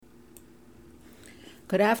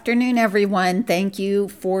Good afternoon, everyone. Thank you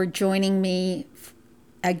for joining me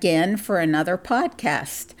again for another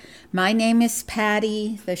podcast. My name is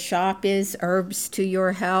Patty. The shop is Herbs to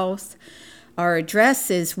Your Health. Our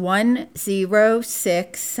address is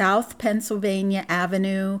 106 South Pennsylvania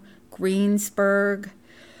Avenue, Greensburg.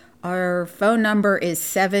 Our phone number is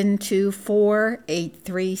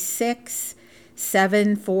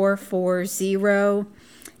 724-836-7440.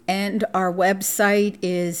 And our website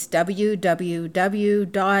is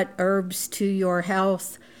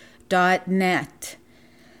www.herbstoyourhealth.net.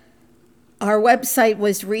 Our website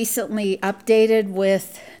was recently updated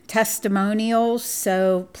with testimonials,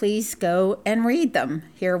 so please go and read them.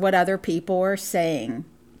 Hear what other people are saying.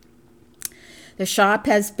 The shop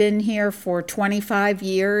has been here for 25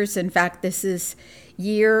 years. In fact, this is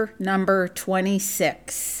year number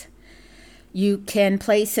 26. You can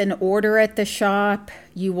place an order at the shop.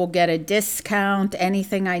 You will get a discount.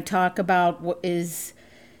 Anything I talk about is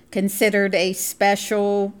considered a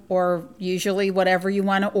special, or usually whatever you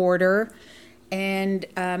want to order. And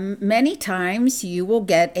many times you will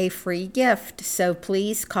get a free gift. So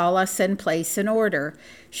please call us and place an order.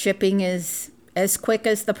 Shipping is as quick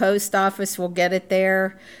as the post office will get it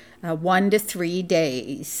there, 1 to 3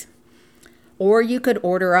 days. Or you could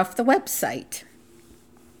order off the website.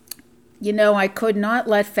 You know, I could not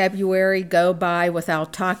let February go by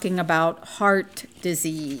without talking about heart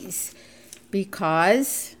disease,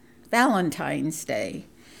 because Valentine's Day.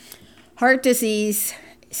 Heart disease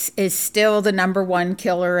is still the number one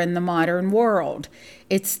killer in the modern world.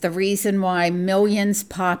 It's the reason why millions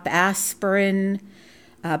pop aspirin,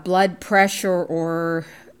 blood pressure or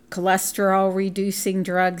cholesterol reducing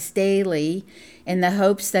drugs daily in the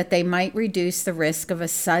hopes that they might reduce the risk of a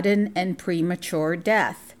sudden and premature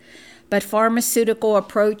death. But pharmaceutical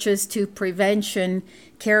approaches to prevention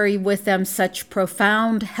carry with them such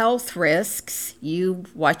profound health risks, you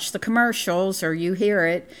watch the commercials or you hear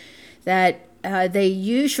it, that they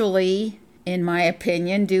usually, in my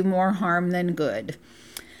opinion, do more harm than good.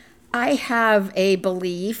 I have a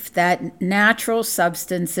belief that natural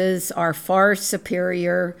substances are far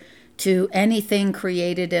superior to anything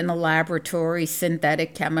created in a laboratory,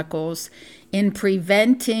 synthetic chemicals, in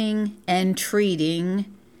preventing and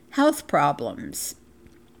treating health problems.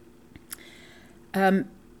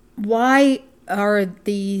 Why are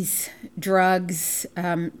these drugs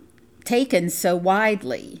taken so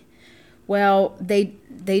widely? Well, they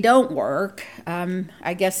don't work.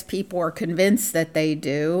 I guess people are convinced that they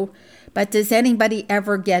do. But does anybody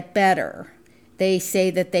ever get better? They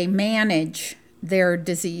say that they manage their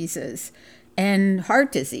diseases. And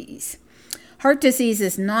heart disease. Heart disease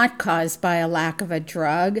is not caused by a lack of a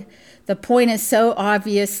drug. The point is so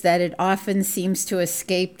obvious that it often seems to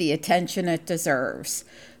escape the attention it deserves.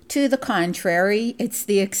 To the contrary, it's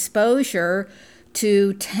the exposure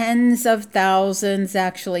to tens of thousands,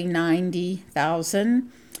 actually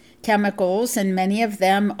 90,000 chemicals, and many of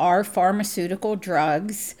them are pharmaceutical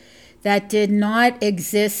drugs that did not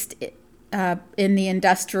exist in the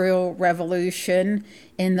Industrial Revolution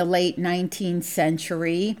in the late 19th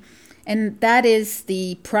century. And that is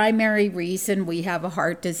the primary reason we have a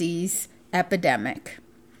heart disease epidemic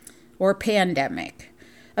or pandemic.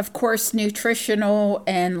 Of course, nutritional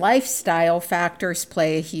and lifestyle factors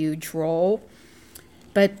play a huge role,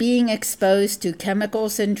 but being exposed to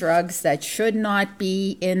chemicals and drugs that should not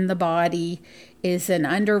be in the body is an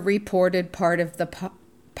underreported part of the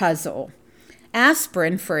puzzle.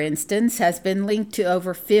 Aspirin, for instance, has been linked to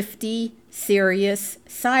over 50 serious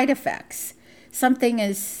side effects. Something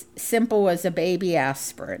as simple as a baby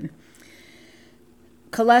aspirin.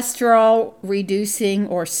 Cholesterol reducing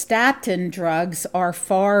or statin drugs are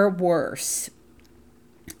far worse.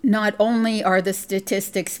 Not only are the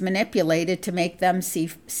statistics manipulated to make them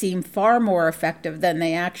seem far more effective than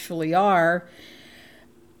they actually are,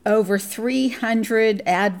 over 300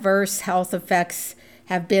 adverse health effects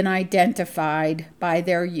have been identified by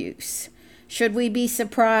their use. Should we be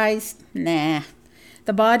surprised? Nah.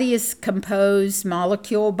 The body is composed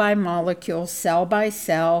molecule by molecule, cell by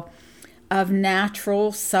cell, of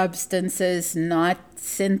natural substances, not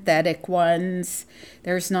synthetic ones.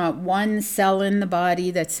 There's not one cell in the body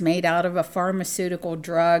that's made out of a pharmaceutical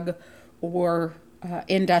drug or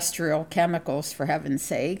industrial chemicals, for heaven's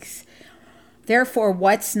sakes. Therefore,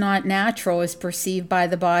 what's not natural is perceived by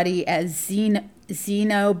the body as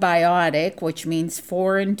xenobiotic, which means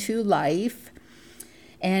foreign to life.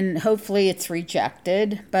 And hopefully it's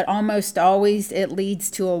rejected, but almost always it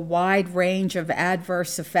leads to a wide range of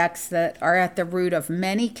adverse effects that are at the root of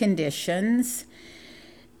many conditions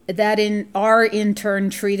that are in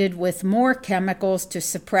turn treated with more chemicals to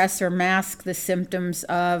suppress or mask the symptoms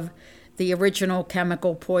of the original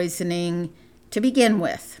chemical poisoning to begin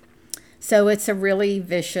with. So it's a really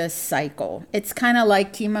vicious cycle. It's kind of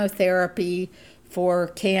like chemotherapy for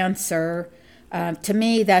cancer. To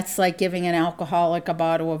me, that's like giving an alcoholic a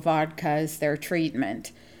bottle of vodka as their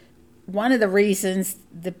treatment. One of the reasons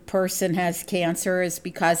the person has cancer is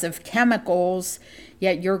because of chemicals,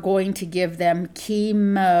 yet you're going to give them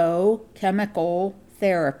chemical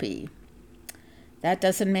therapy. That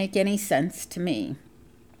doesn't make any sense to me.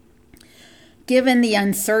 Given the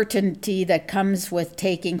uncertainty that comes with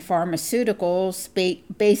taking pharmaceuticals,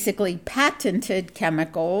 basically patented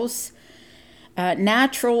chemicals,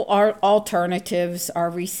 natural alternatives are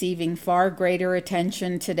receiving far greater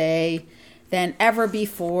attention today than ever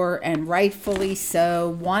before, and rightfully so.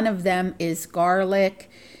 One of them is garlic.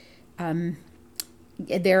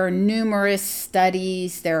 There are numerous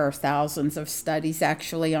studies, there are thousands of studies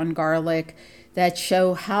actually on garlic that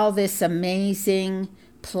show how this amazing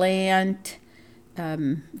plant,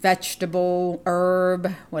 vegetable,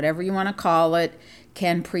 herb, whatever you want to call it,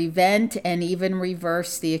 can prevent and even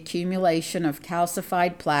reverse the accumulation of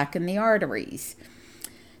calcified plaque in the arteries.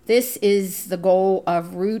 This is the goal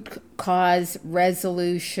of root cause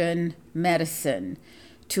resolution medicine,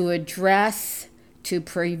 to address, to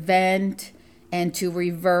prevent, and to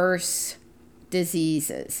reverse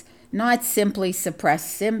diseases, not simply suppress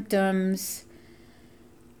symptoms.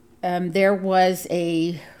 There was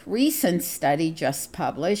a recent study just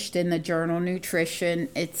published in the journal Nutrition.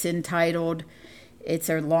 It's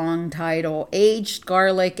a long title, Aged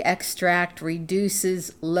Garlic Extract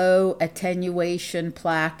Reduces Low Attenuation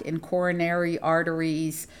Plaque in Coronary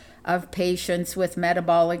Arteries of Patients with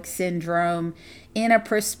Metabolic Syndrome in a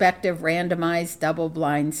Prospective Randomized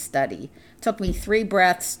Double-Blind Study. It took me 3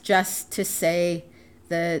 breaths just to say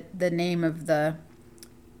the name of the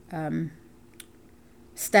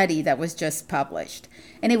study that was just published.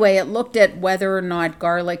 Anyway, it looked at whether or not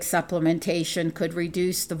garlic supplementation could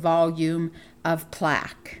reduce the volume of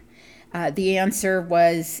plaque. The answer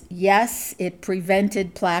was yes, it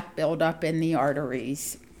prevented plaque buildup in the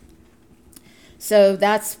arteries. So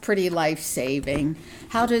that's pretty life-saving.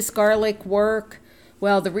 How does garlic work?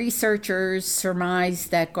 Well, the researchers surmise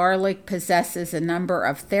that garlic possesses a number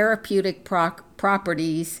of therapeutic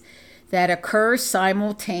properties that occur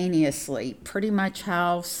simultaneously, pretty much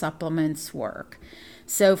how supplements work.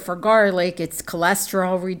 So for garlic, it's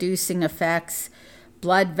cholesterol-reducing effects,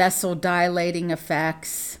 blood vessel dilating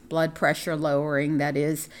effects, blood pressure lowering, that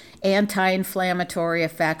is, anti-inflammatory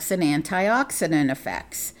effects, and antioxidant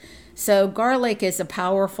effects. So garlic is a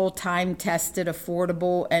powerful, time-tested,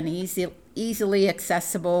 affordable, and easily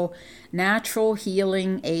accessible natural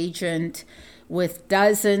healing agent with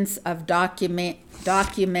dozens of documented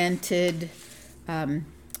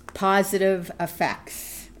positive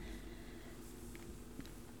effects.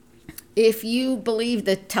 If you believe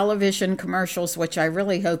the television commercials, which I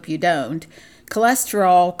really hope you don't,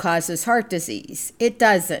 cholesterol causes heart disease. It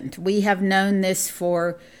doesn't. We have known this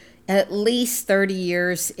for at least 30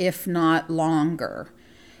 years, if not longer.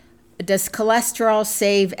 Does cholesterol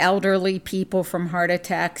save elderly people from heart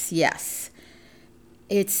attacks? Yes.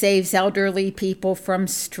 It saves elderly people from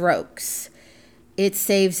strokes. It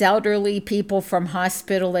saves elderly people from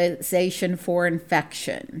hospitalization for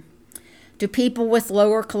infection. Do people with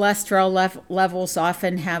lower cholesterol levels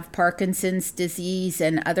often have Parkinson's disease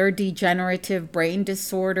and other degenerative brain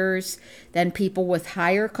disorders than people with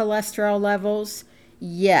higher cholesterol levels?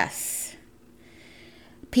 Yes.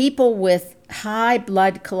 People with high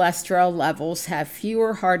blood cholesterol levels have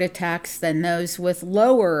fewer heart attacks than those with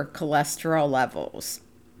lower cholesterol levels.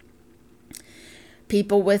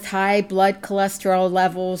 People with high blood cholesterol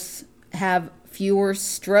levels have fewer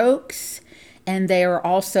strokes, and they are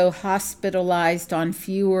also hospitalized on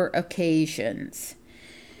fewer occasions.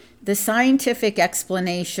 The scientific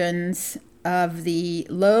explanations of the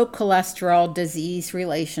low cholesterol disease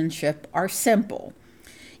relationship are simple.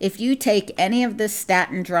 If you take any of the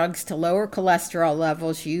statin drugs to lower cholesterol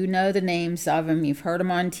levels, you know the names of them, you've heard them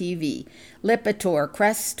on TV. Lipitor,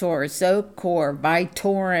 Crestor, Zocor,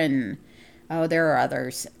 Vytorin. Oh, there are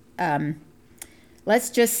others. Let's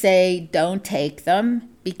just say don't take them,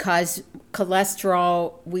 because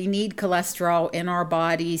cholesterol, we need cholesterol in our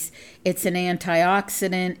bodies. It's an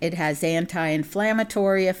antioxidant. It has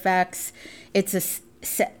anti-inflammatory effects. It's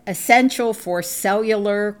essential for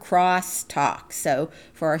cellular crosstalk. So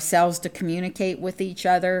for our cells to communicate with each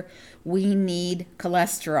other, we need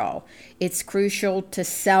cholesterol. It's crucial to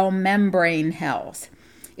cell membrane health.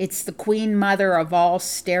 It's the queen mother of all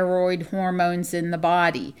steroid hormones in the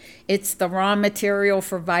body. It's the raw material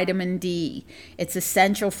for vitamin D. It's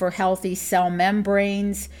essential for healthy cell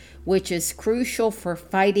membranes, which is crucial for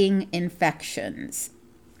fighting infections.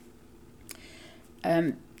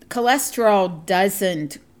 Cholesterol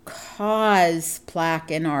doesn't cause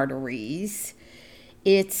plaque in arteries.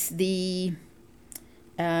 It's the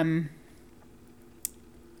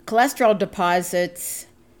cholesterol deposits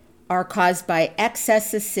are caused by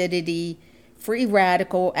excess acidity, free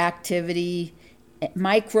radical activity,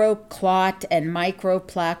 microclot and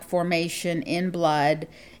microplaque formation in blood,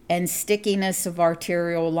 and stickiness of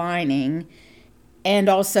arterial lining, and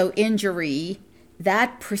also injury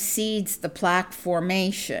that precedes the plaque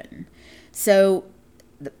formation. So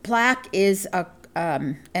the plaque is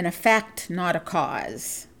an effect, not a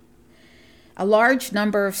cause. A large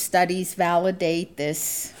number of studies validate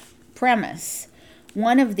this premise.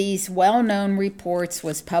 One of these well-known reports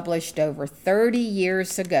was published over 30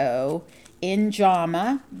 years ago in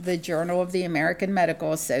JAMA, the Journal of the American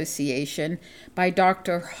Medical Association, by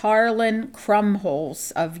Dr. Harlan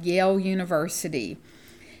Krumholz of Yale University.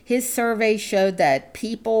 His survey showed that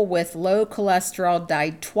people with low cholesterol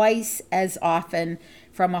died twice as often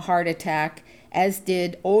from a heart attack as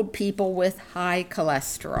did old people with high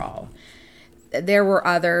cholesterol. There were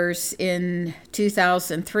others in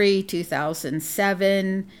 2003,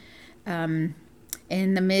 2007, in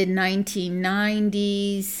the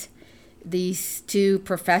mid-1990s. These two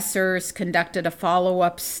professors conducted a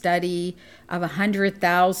follow-up study of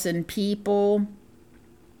 100,000 people.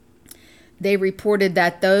 They reported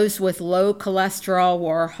that those with low cholesterol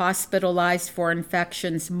were hospitalized for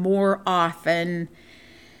infections more often.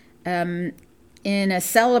 In a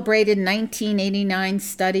celebrated 1989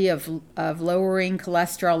 study of lowering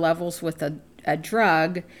cholesterol levels with a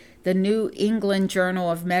drug, the New England Journal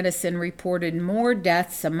of Medicine reported more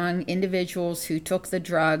deaths among individuals who took the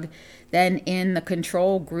drug than in the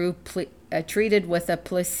control group treated with a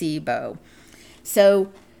placebo.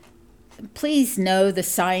 So please know the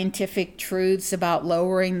scientific truths about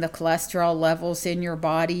lowering the cholesterol levels in your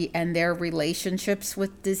body and their relationships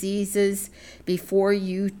with diseases before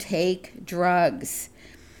you take drugs.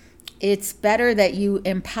 It's better that you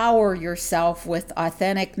empower yourself with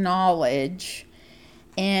authentic knowledge.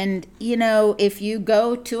 And, if you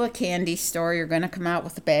go to a candy store, you're going to come out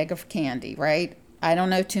with a bag of candy, right? I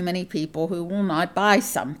don't know too many people who will not buy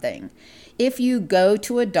something. If you go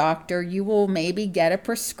to a doctor, you will maybe get a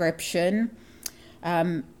prescription.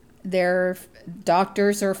 Their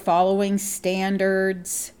doctors are following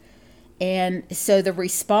standards. And so the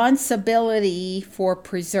responsibility for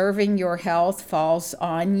preserving your health falls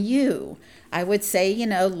on you. I would say,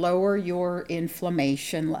 lower your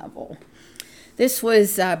inflammation level. This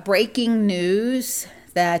was breaking news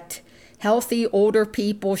that healthy older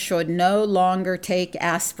people should no longer take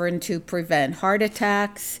aspirin to prevent heart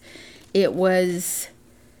attacks. It was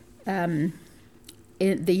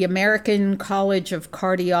the American College of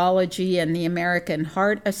Cardiology and the American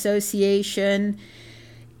Heart Association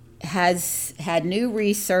has had new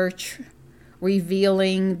research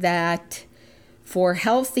revealing that for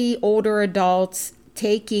healthy older adults,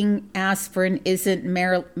 taking aspirin isn't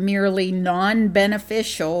merely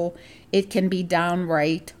non-beneficial, it can be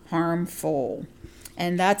downright harmful.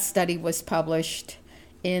 And that study was published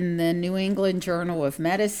in the New England Journal of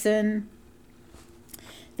Medicine.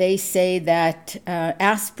 They say that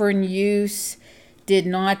aspirin use did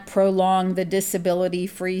not prolong the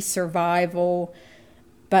disability-free survival,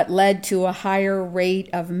 but led to a higher rate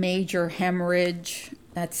of major hemorrhage.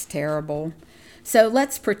 That's terrible. So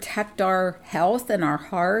let's protect our health and our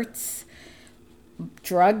hearts.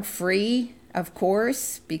 Drug-free, of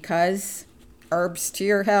course, because herbs to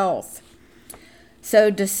your health. So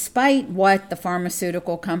despite what the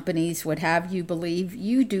pharmaceutical companies would have you believe,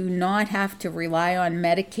 you do not have to rely on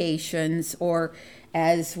medications, or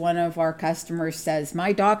as one of our customers says,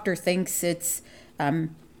 my doctor thinks it's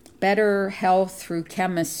better health through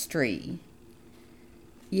chemistry.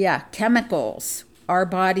 Yeah, chemicals. Our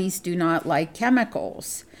bodies do not like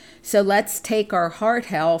chemicals. So let's take our heart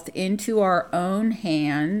health into our own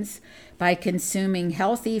hands by consuming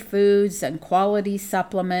healthy foods and quality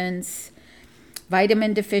supplements.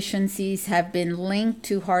 Vitamin deficiencies have been linked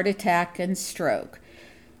to heart attack and stroke.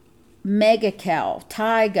 Megacal,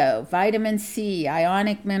 Tigo, vitamin C,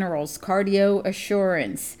 ionic minerals, cardio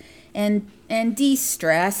assurance, and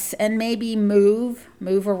de-stress, and maybe move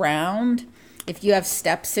around. If you have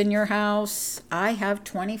steps in your house, I have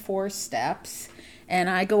 24 steps, and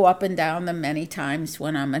I go up and down them many times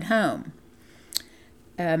when I'm at home.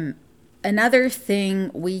 Another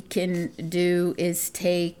thing we can do is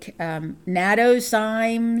take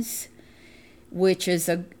Natozymes, which is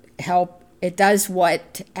a help. It does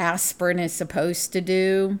what aspirin is supposed to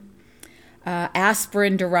do.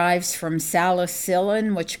 Aspirin derives from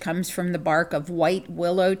salicylin, which comes from the bark of white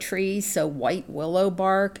willow trees, so white willow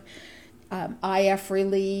bark. IF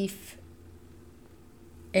relief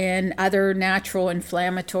and other natural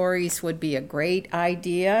inflammatories would be a great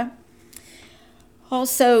idea.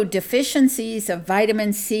 Also, deficiencies of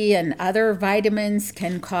vitamin C and other vitamins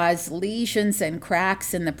can cause lesions and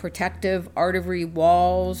cracks in the protective artery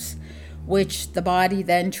walls, which the body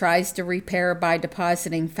then tries to repair by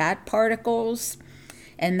depositing fat particles,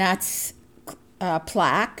 and that's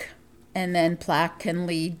plaque, and then plaque can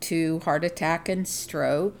lead to heart attack and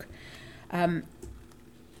stroke.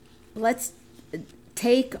 Let's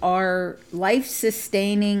take our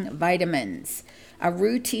life-sustaining vitamins, a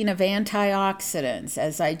routine of antioxidants,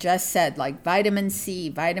 as I just said, like vitamin C,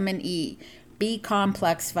 vitamin E,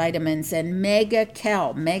 B-complex vitamins, and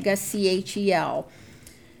mega-CHEL, mega-CHEL.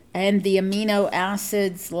 And the amino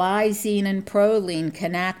acids lysine and proline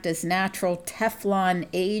can act as natural Teflon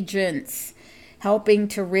agents, helping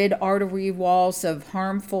to rid artery walls of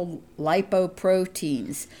harmful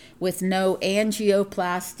lipoproteins with no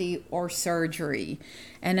angioplasty or surgery.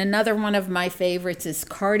 And another one of my favorites is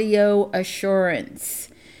Cardio Assurance.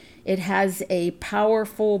 It has a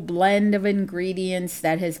powerful blend of ingredients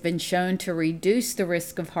that has been shown to reduce the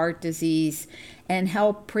risk of heart disease and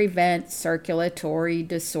help prevent circulatory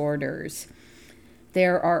disorders.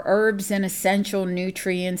 There are herbs and essential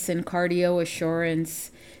nutrients in Cardio Assurance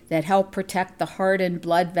that help protect the heart and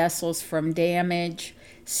blood vessels from damage,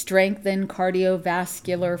 strengthen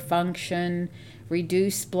cardiovascular function,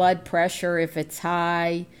 reduce blood pressure if it's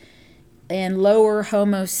high, and lower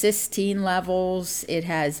homocysteine levels. It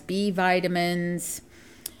has B vitamins,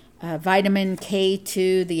 vitamin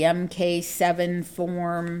K2, the MK7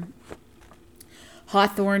 form,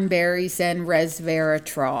 hawthorn berries, and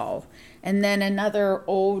resveratrol. And then another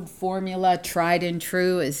old formula, tried and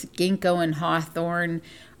true, is ginkgo and hawthorn,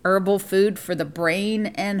 herbal food for the brain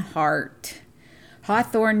and heart.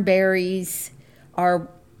 Hawthorn berries are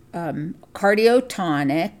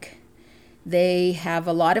cardiotonic. They have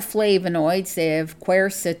a lot of flavonoids. They have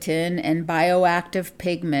quercetin and bioactive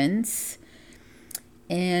pigments.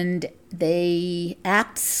 And they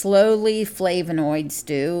act slowly, flavonoids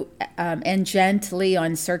do, and gently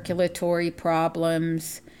on circulatory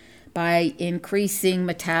problems by increasing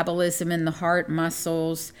metabolism in the heart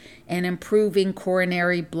muscles and improving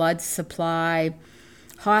coronary blood supply.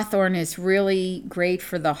 Hawthorn is really great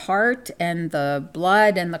for the heart and the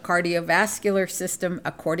blood and the cardiovascular system.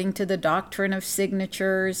 According to the doctrine of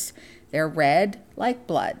signatures, they're red like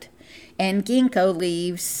blood. And ginkgo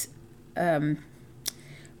leaves,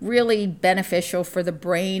 really beneficial for the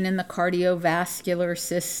brain and the cardiovascular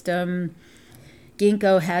system.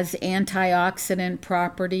 Ginkgo has antioxidant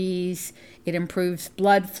properties. It improves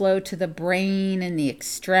blood flow to the brain and the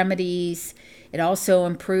extremities. It also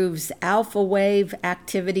improves alpha wave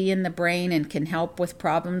activity in the brain and can help with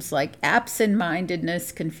problems like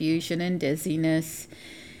absent-mindedness, confusion, and dizziness.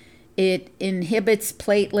 It inhibits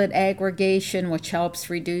platelet aggregation, which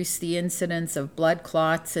helps reduce the incidence of blood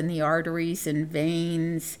clots in the arteries and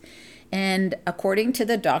veins. And according to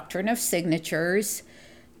the doctrine of signatures,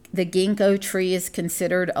 the ginkgo tree is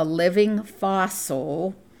considered a living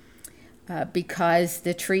fossil because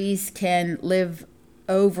the trees can live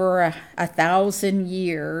over 1,000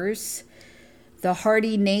 years. The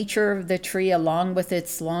hardy nature of the tree, along with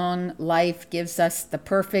its long life, gives us the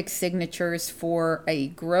perfect signatures for a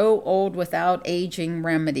grow old without aging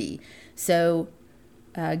remedy. So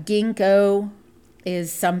ginkgo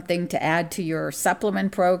is something to add to your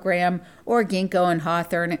supplement program, or ginkgo and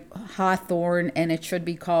hawthorn, and it should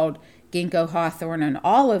be called ginkgo, hawthorn, and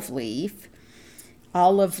olive leaf.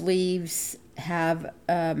 Olive leaves have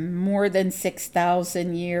more than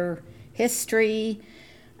 6,000 year history.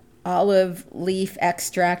 Olive leaf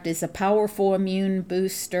extract is a powerful immune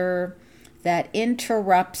booster that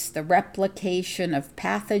interrupts the replication of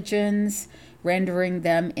pathogens, rendering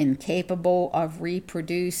them incapable of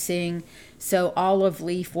reproducing. So olive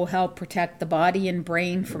leaf will help protect the body and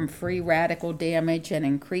brain from free radical damage and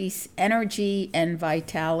increase energy and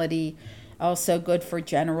vitality. Also good for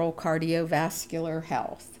general cardiovascular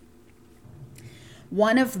health.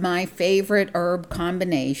 One of my favorite herb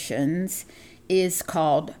combinations is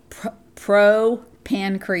called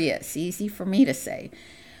Pro-Pancreas, easy for me to say.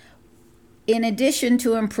 In addition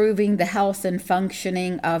to improving the health and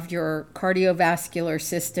functioning of your cardiovascular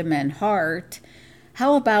system and heart,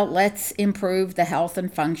 how about let's improve the health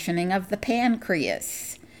and functioning of the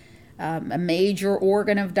pancreas? a major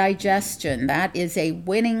organ of digestion. That is a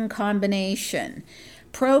winning combination.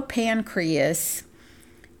 Pro-pancreas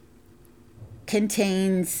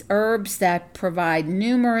contains herbs that provide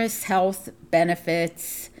numerous health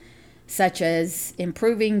benefits, such as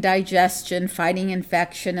improving digestion, fighting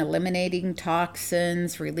infection, eliminating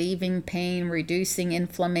toxins, relieving pain, reducing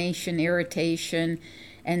inflammation, irritation,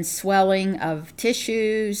 and swelling of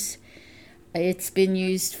tissues. It's been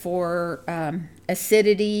used for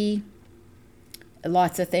acidity,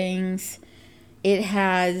 lots of things. It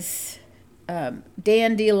has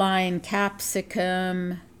dandelion,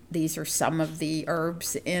 capsicum. These are some of the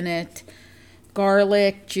herbs in it.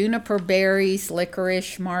 Garlic, juniper berries,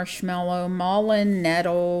 licorice, marshmallow, mullein,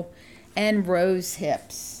 nettle, and rose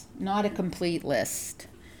hips. Not a complete list.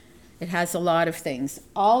 It has a lot of things.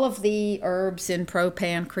 All of the herbs in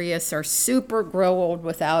Pro-Pancreas are super grow old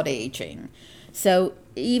without aging. So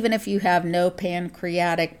even if you have no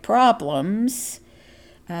pancreatic problems,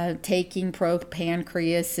 taking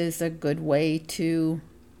Pro-Pancreas is a good way to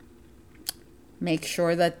make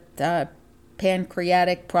sure that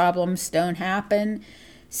pancreatic problems don't happen.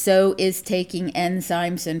 So is taking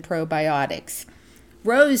enzymes and probiotics.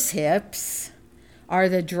 Rose hips are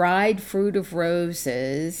the dried fruit of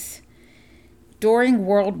roses. During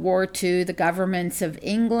World War II, the governments of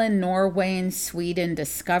England, Norway, and Sweden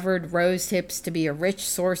discovered rose hips to be a rich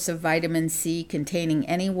source of vitamin C, containing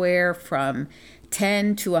anywhere from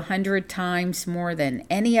 10 to 100 times more than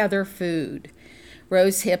any other food.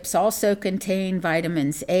 Rose hips also contain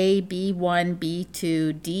vitamins A, B1,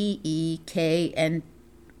 B2, D, E, K, and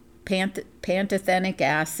pantothenic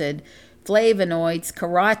acid, flavonoids,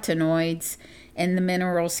 carotenoids, and the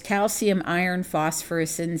minerals calcium, iron,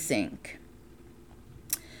 phosphorus, and zinc.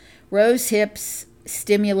 Rose hips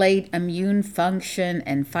stimulate immune function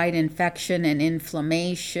and fight infection and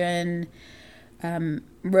inflammation.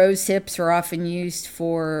 Rose hips are often used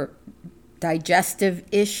for digestive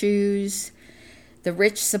issues. The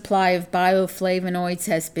rich supply of bioflavonoids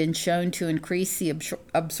has been shown to increase the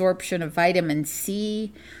absorption of vitamin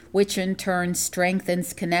C, which in turn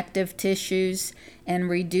strengthens connective tissues and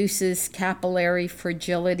reduces capillary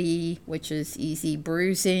fragility, which is easy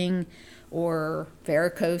bruising or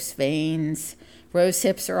varicose veins. Rose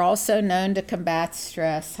hips are also known to combat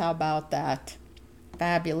stress. How about that?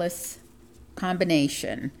 Fabulous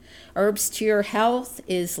combination. Herbs to Your Health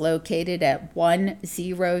is located at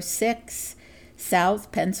 106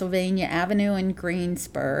 South Pennsylvania Avenue in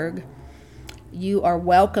Greensburg. You are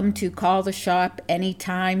welcome to call the shop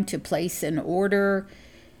anytime to place an order.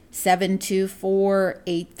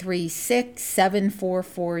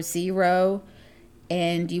 724-836-7440,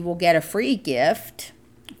 and you will get a free gift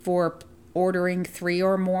for ordering 3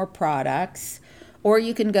 or more products, or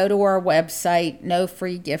you can go to our website, no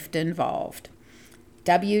free gift involved,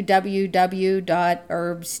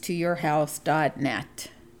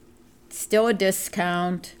 www.herbstoyourhealth.net. Still a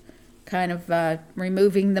discount, kind of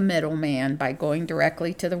removing the middleman by going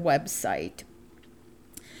directly to the website.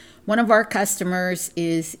 One of our customers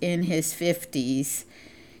is in his 50s.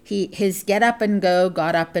 His get up and go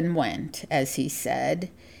got up and went, as he said.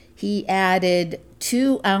 He added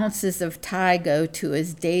 2 ounces of Tigo to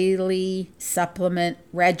his daily supplement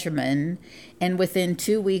regimen, and within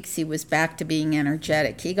 2 weeks he was back to being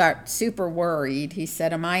energetic. He got super worried. He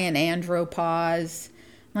said, "Am I in andropause?"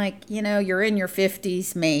 Like, you're in your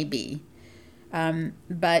 50s, maybe.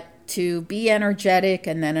 But to be energetic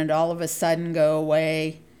and then it all of a sudden go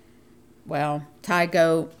away, well,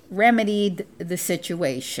 Tigo remedied the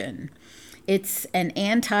situation. It's an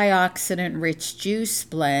antioxidant-rich juice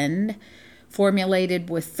blend formulated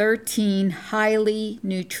with 13 highly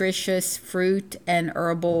nutritious fruit and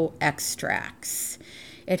herbal extracts.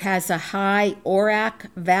 It has a high ORAC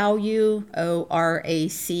value,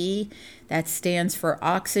 ORAC, that stands for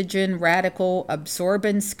oxygen radical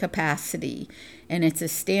absorbance capacity, and it's a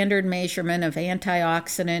standard measurement of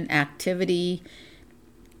antioxidant activity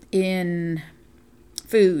in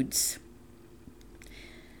foods.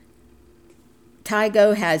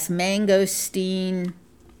 Tigo has mangosteen.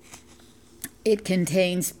 It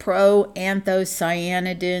contains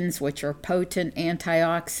proanthocyanidins, which are potent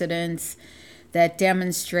antioxidants that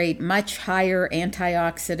demonstrate much higher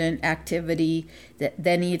antioxidant activity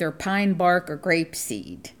than either pine bark or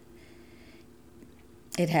grapeseed.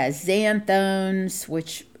 It has xanthones,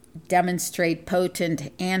 which demonstrate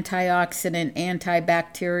potent antioxidant,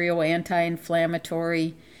 antibacterial,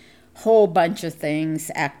 anti-inflammatory, whole bunch of things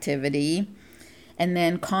activity. And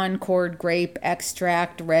then Concord grape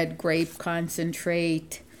extract, red grape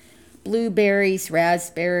concentrate, blueberries,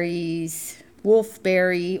 raspberries,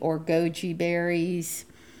 wolfberry or goji berries,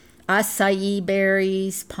 acai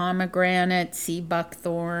berries, pomegranate, sea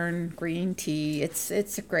buckthorn, green tea.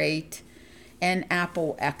 It's great. And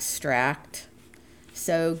apple extract.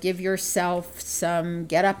 So give yourself some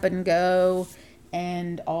get up and go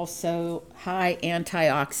and also high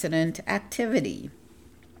antioxidant activity.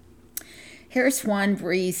 Here's one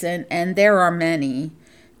reason, and there are many,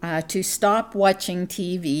 to stop watching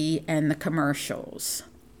TV and the commercials.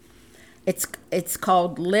 It's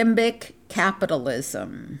called limbic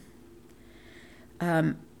capitalism.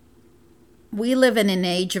 We live in an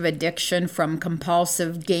age of addiction, from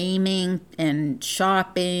compulsive gaming and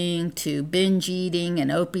shopping to binge eating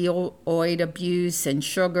and opioid abuse and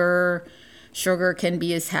sugar. Sugar can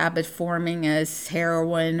be as habit forming as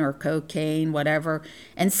heroin or cocaine, whatever.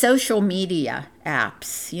 And social media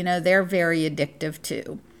apps, they're very addictive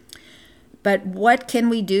too. But what can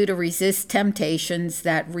we do to resist temptations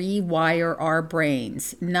that rewire our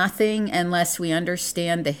brains? Nothing, unless we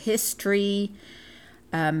understand the history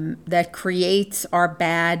that creates our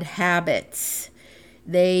bad habits.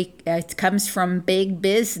 It comes from big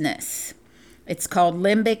business. It's called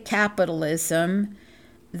limbic capitalism.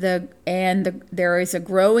 There is a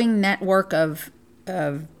growing network of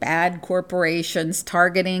bad corporations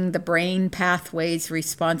targeting the brain pathways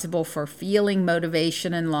responsible for feeling,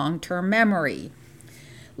 motivation, and long-term memory.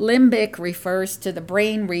 Limbic refers to the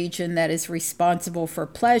brain region that is responsible for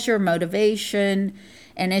pleasure, motivation,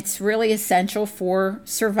 and it's really essential for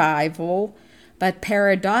survival. But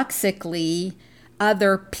paradoxically,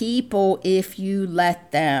 other people, if you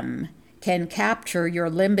let them, can capture your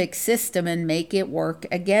limbic system and make it work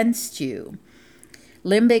against you.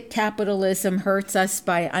 Limbic capitalism hurts us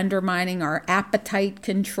by undermining our appetite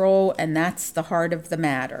control, and that's the heart of the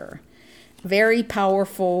matter. Very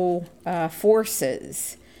powerful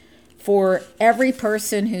forces. For every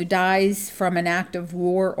person who dies from an act of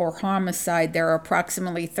war or homicide, there are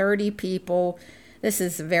approximately 30 people, this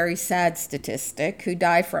is a very sad statistic, who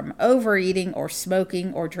die from overeating or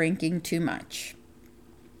smoking or drinking too much.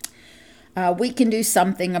 We can do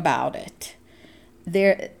something about it.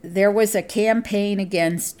 There was a campaign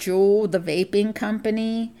against Juul, the vaping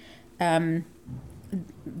company,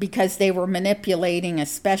 because they were manipulating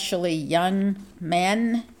especially young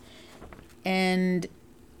men. And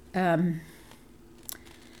so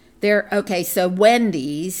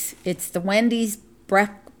Wendy's, it's the Wendy's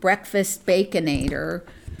Breakfast Baconator,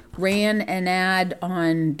 ran an ad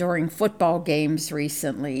during football games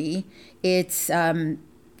recently. It's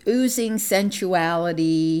oozing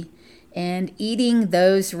sensuality, and eating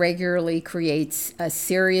those regularly creates a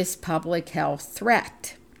serious public health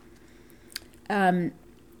threat. We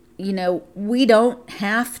don't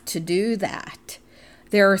have to do that.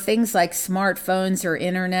 There are things like smartphones or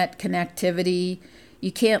internet connectivity.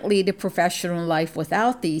 You can't lead a professional life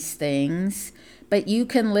without these things, but you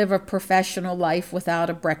can live a professional life without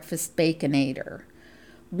a breakfast baconator.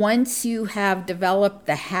 Once you have developed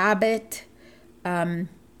the habit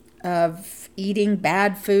of eating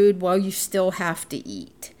bad food, well, you still have to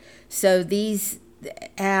eat. So these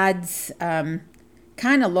ads kind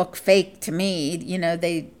of look fake to me.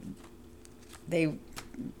 The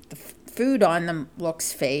food on them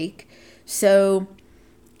looks fake. So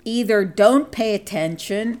either don't pay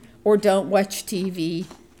attention or don't watch TV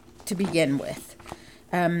to begin with.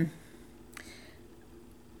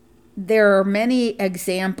 There are many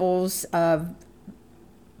examples of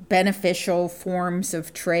beneficial forms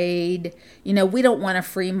of trade. We don't want a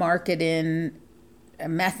free market in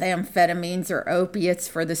methamphetamines or opiates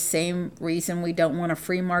for the same reason we don't want a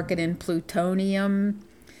free market in plutonium.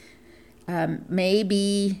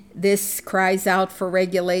 Maybe this cries out for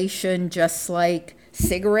regulation just like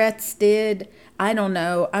cigarettes did. I don't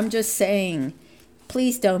know. I'm just saying,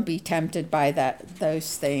 please don't be tempted by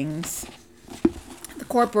those things. The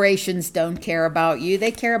corporations don't care about you.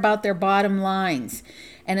 They care about their bottom lines.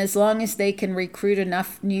 And as long as they can recruit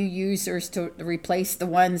enough new users to replace the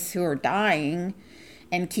ones who are dying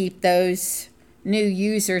and keep those new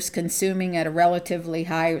users consuming at a relatively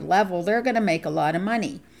high level, they're going to make a lot of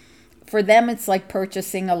money. For them, it's like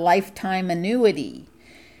purchasing a lifetime annuity.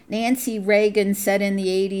 Nancy Reagan said in the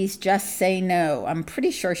 80s, just say no. I'm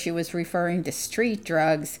pretty sure she was referring to street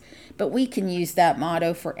drugs, but we can use that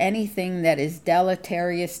motto for anything that is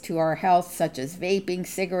deleterious to our health, such as vaping,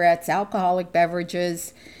 cigarettes, alcoholic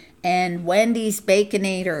beverages, and Wendy's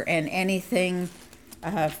Baconator, and anything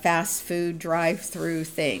fast food drive-through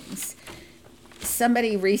things.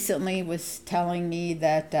 Somebody recently was telling me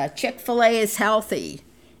that Chick-fil-A is healthy.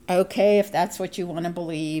 Okay, if that's what you want to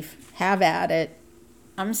believe, have at it.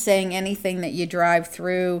 I'm saying anything that you drive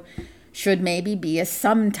through should maybe be a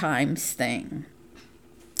sometimes thing.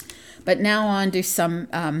 But now on to some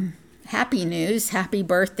happy news. Happy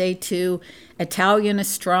birthday to Italian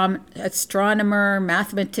astronomer,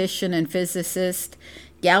 mathematician, and physicist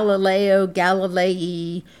Galileo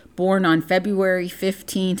Galilei, born on February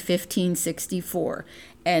 15, 1564.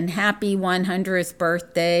 And happy 100th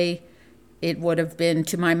birthday, it would have been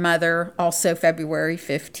to my mother, also February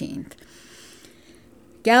 15th.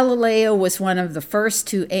 Galileo was one of the first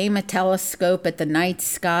to aim a telescope at the night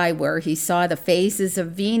sky, where he saw the phases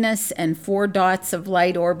of Venus and 4 dots of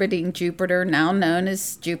light orbiting Jupiter, now known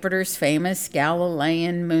as Jupiter's famous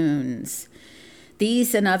Galilean moons.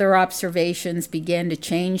 These and other observations began to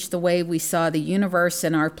change the way we saw the universe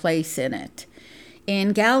and our place in it.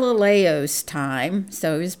 In Galileo's time,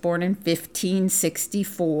 so he was born in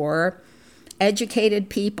 1564, educated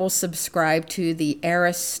people subscribed to the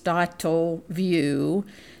Aristotle view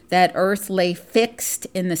that Earth lay fixed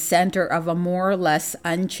in the center of a more or less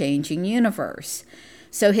unchanging universe.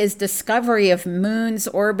 So his discovery of moons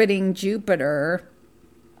orbiting Jupiter,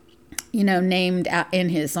 named in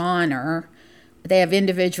his honor, they have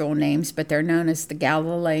individual names, but they're known as the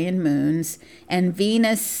Galilean moons, and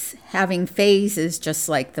Venus having phases just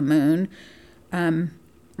like the moon,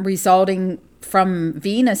 resulting from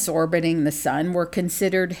Venus orbiting the sun, were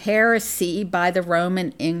considered heresy by the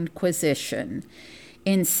Roman Inquisition.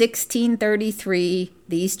 In 1633,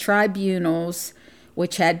 these tribunals,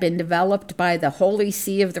 which had been developed by the Holy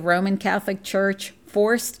See of the Roman Catholic Church,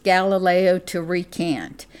 forced Galileo to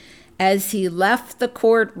recant. As he left the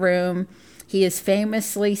courtroom, he is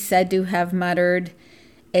famously said to have muttered,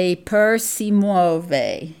 "Eppur si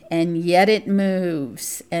muove," and yet it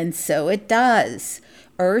moves, and so it does.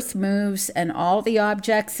 Earth moves, and all the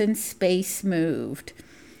objects in space moved.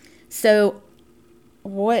 So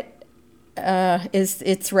what is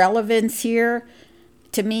its relevance here?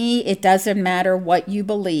 To me, it doesn't matter what you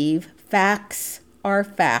believe. Facts are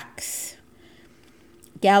facts.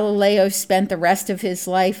 Galileo spent the rest of his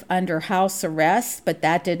life under house arrest, but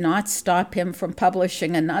that did not stop him from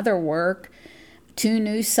publishing another work, Two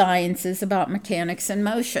New Sciences about Mechanics and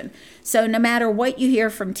Motion. So no matter what you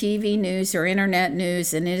hear from TV news or internet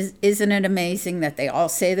news, and isn't it amazing that they all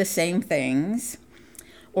say the same things,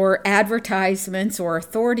 or advertisements or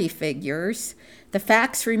authority figures, the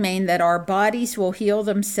facts remain that our bodies will heal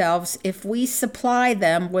themselves if we supply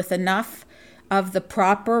them with enough of the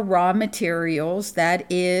proper raw materials, that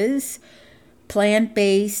is,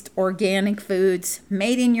 plant-based organic foods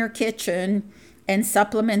made in your kitchen, and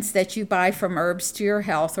supplements that you buy from Herbs to Your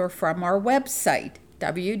Health or from our website,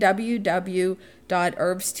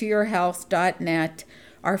 www.herbstoyourhealth.net.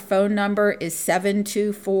 Our phone number is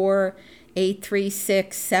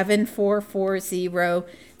 724-836-7440.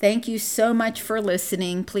 Thank you so much for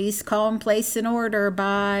listening. Please call and place an order.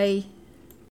 Bye.